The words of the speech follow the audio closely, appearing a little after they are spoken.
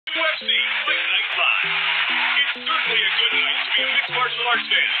UFC Fight Night Live. It's certainly a good night to be a mixed martial arts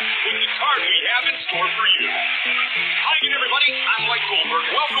fan with the card we have in store for you. Hi again, everybody. I'm Mike Goldberg.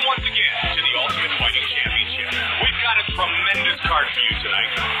 Welcome once again to the Ultimate Fighting Championship. We've got a tremendous card for you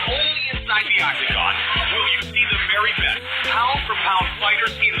tonight. Only inside the octagon will you see the very best pound-for-pound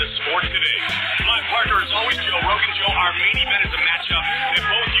fighters in the sport today. My partner is always Joe Rogan. Joe, our main event is a matchup that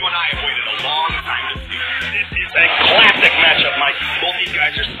both you and I have waited a long time to see. This is a classic matchup, Mike. Both these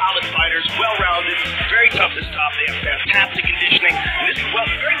guys are solid fighters, well-rounded, very tough to stop. They have fantastic conditioning, and this is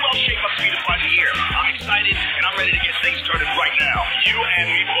very well shaped up to be the fight of the year. I'm excited, and I'm ready to get things started right now. You and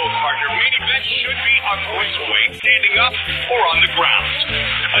me both, partner. Main event should be a choice away, standing up or on the ground.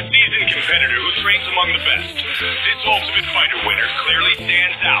 A seasoned competitor who trains among the best. This Ultimate Fighter winner clearly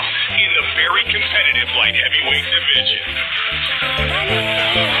stands out in the very competitive light heavyweight division.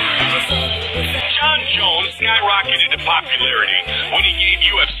 Jon Jones skyrocketed into popularity when he gave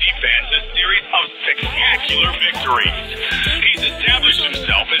UFC fans a series of spectacular victories. He's established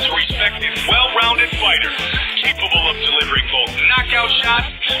himself as a respected, well-rounded fighter, capable of delivering both knockout shots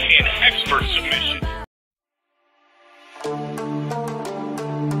and expert submission.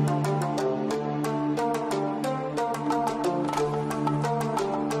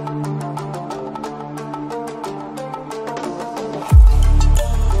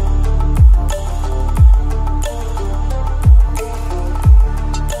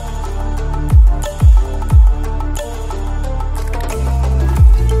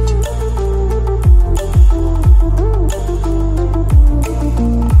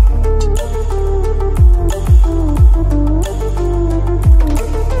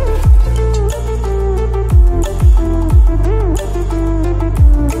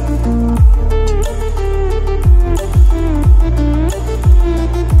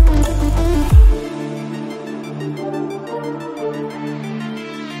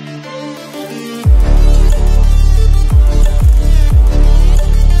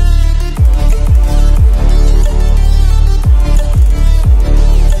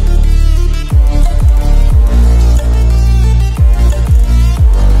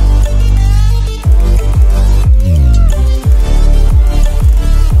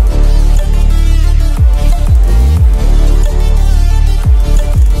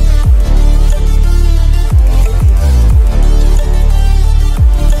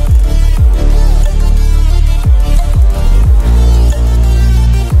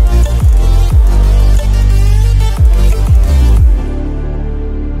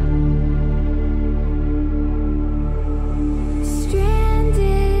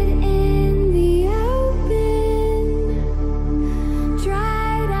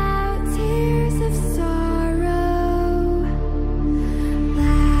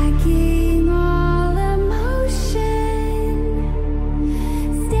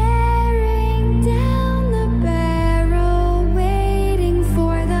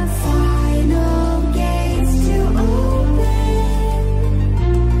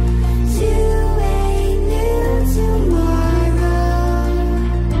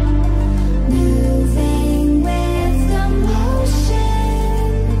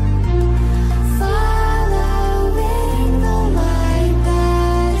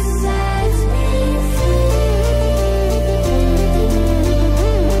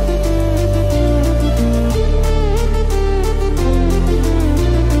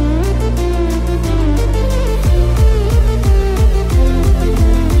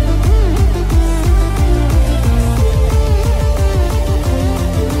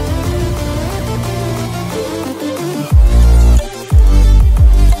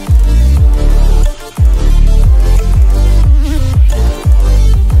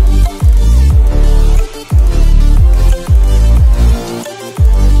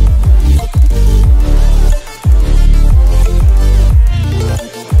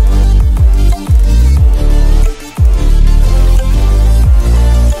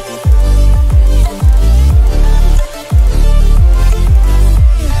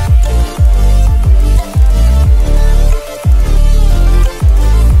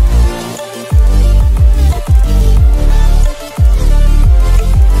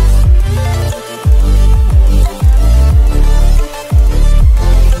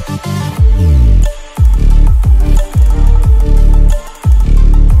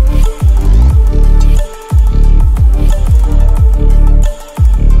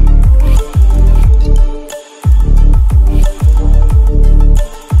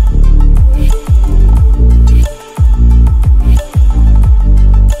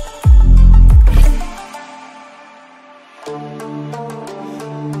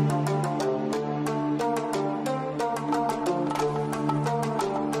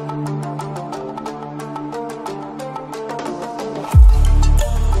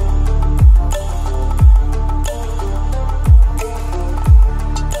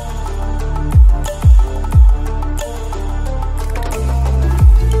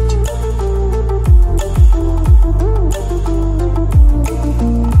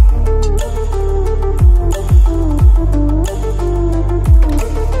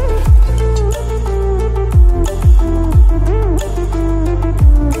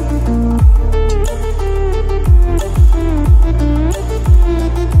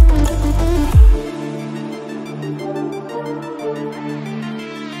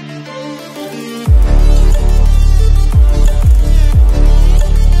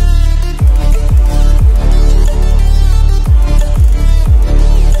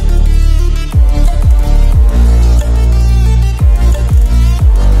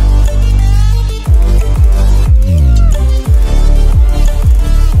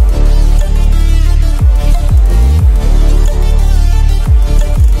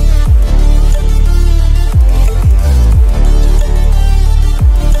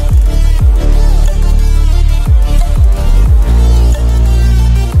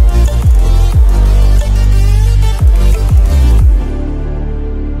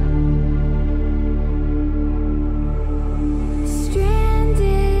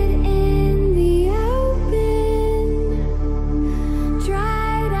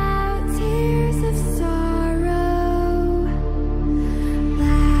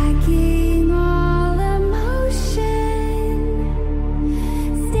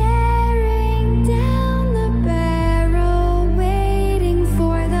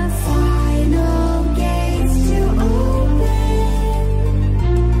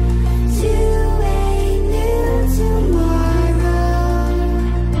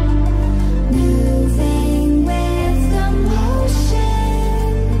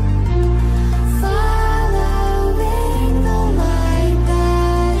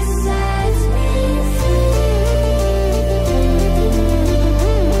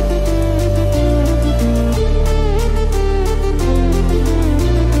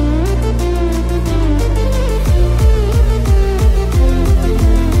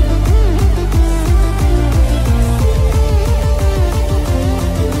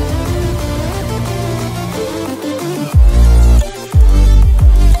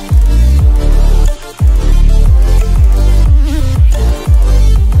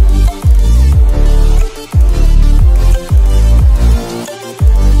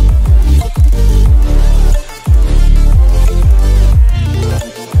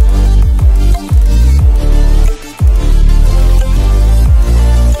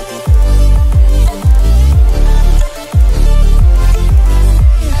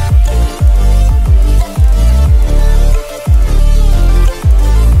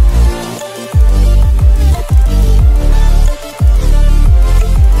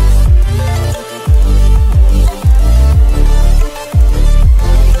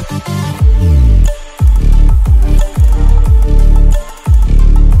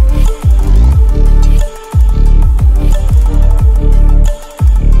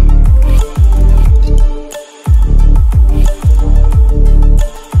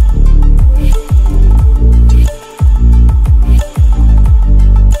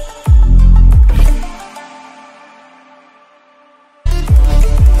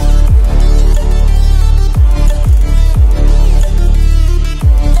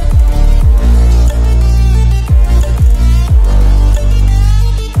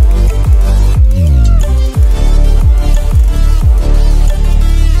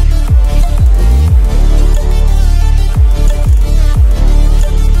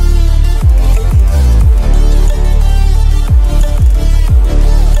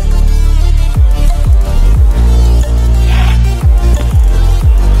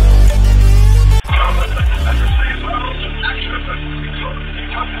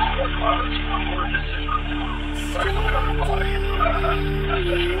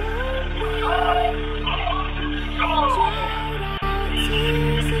 Special.